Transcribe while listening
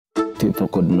people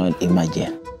could not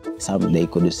imagine. Some they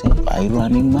could say, are you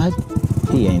running mad?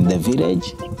 Here in the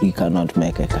village, you cannot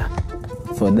make a car.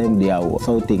 For them, they are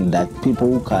thinking that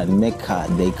people who can make car,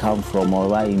 they come from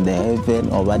over in the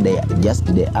heaven, over there, just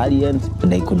the aliens,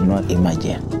 they could not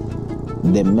imagine.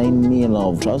 The main mean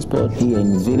of transport here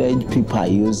in village, people are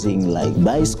using like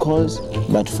bicycles,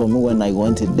 but for me, when I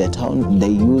went to the town, they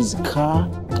use car.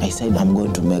 I said, I'm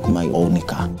going to make my own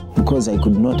car because I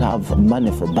could not have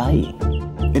money for buying.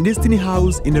 In this tiny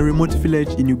house in a remote village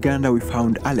in Uganda, we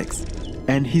found Alex,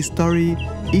 and his story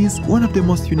is one of the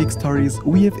most unique stories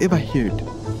we have ever heard.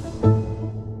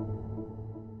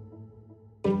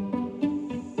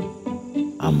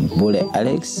 I'm Buule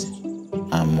Alex.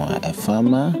 I'm a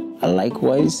farmer.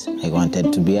 Likewise, I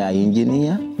wanted to be an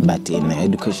engineer, but in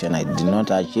education I did not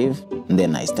achieve.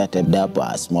 Then I started up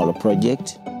a small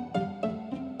project.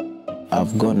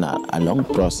 I've gone a long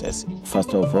process.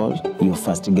 First of all, you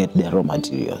first get the raw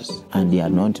materials, and they are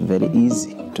not very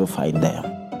easy to find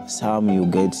them. Some you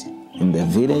get in the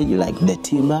village, like the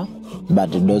timber,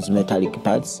 but those metallic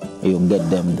parts, you get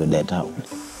them to the town.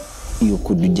 You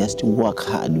could just work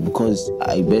hard because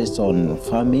I based on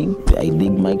farming. I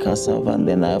dig my cassava, and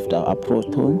then after a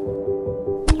proton,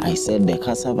 I sell the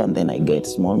cassava, and then I get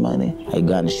small money. I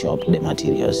go and shop the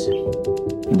materials.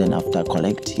 Then after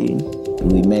collecting,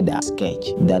 we made a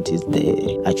sketch. That is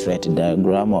the accurate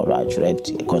diagram or accurate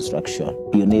construction.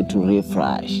 You need to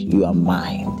refresh your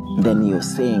mind. Then you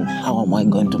think, how am I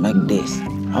going to make this?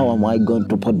 How am I going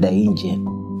to put the engine?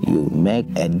 You make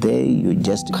a day, you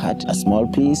just cut a small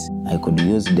piece. I could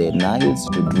use the knives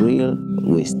to drill.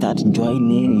 We start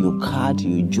joining, you cut,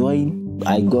 you join.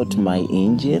 I got my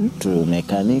engine to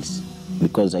mechanics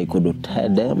because I could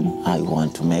tell them I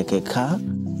want to make a car.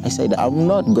 I said, I'm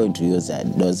not going to use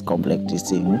those complex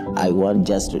things. I want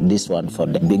just this one for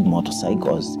the big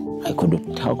motorcycles. I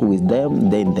could talk with them,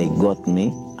 then they got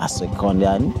me a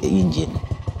second-hand engine.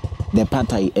 The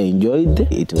part I enjoyed,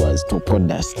 it was to put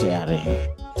the steering.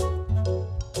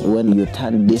 When you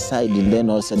turn this side and then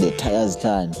also the tires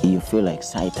turn, you feel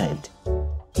excited.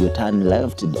 You turn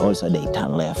left, also they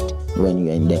turn left. When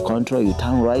you're in the control, you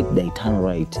turn right, they turn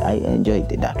right. I enjoyed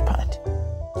that part.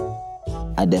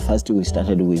 At the first, we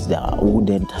started with the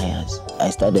wooden tires. I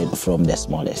started from the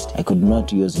smallest. I could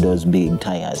not use those big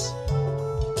tires.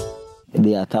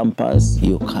 They are tampers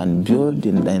you can build,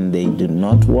 and then they do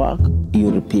not work.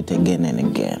 You repeat again and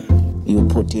again. You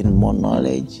put in more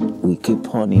knowledge. We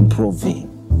keep on improving.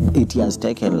 It has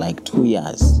taken like 2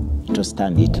 years to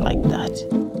stand it like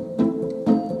that.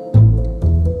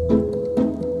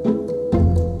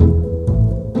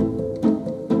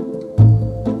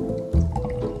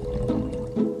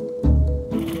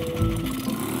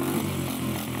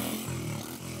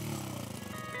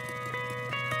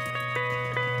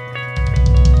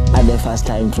 The first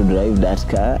time to drive that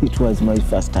car, it was my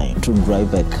first time to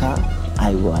drive a car.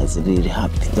 I was really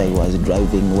happy. I was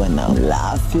driving when I'm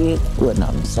laughing, when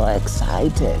I'm so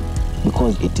excited,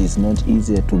 because it is not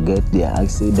easy to get the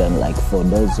accident like for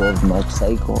those of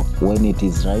motorcycle. When it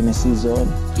is rainy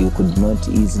season, you could not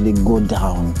easily go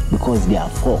down because there are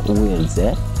 4 wheels.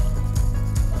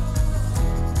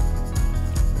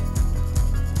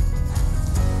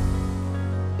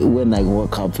 When I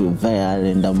woke up very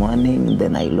early in the morning,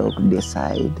 then I look this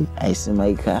side, I see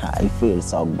my car, I feel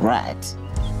so great.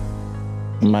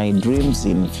 My dreams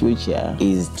in future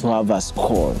is to have a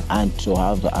school and to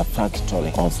have a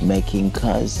factory of making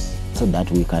cars so that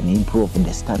we can improve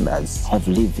the standards of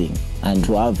living and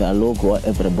to have a logo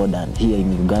everybody here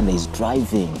in Uganda is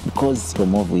driving, because to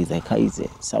move with a car is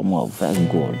somewhere very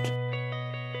good.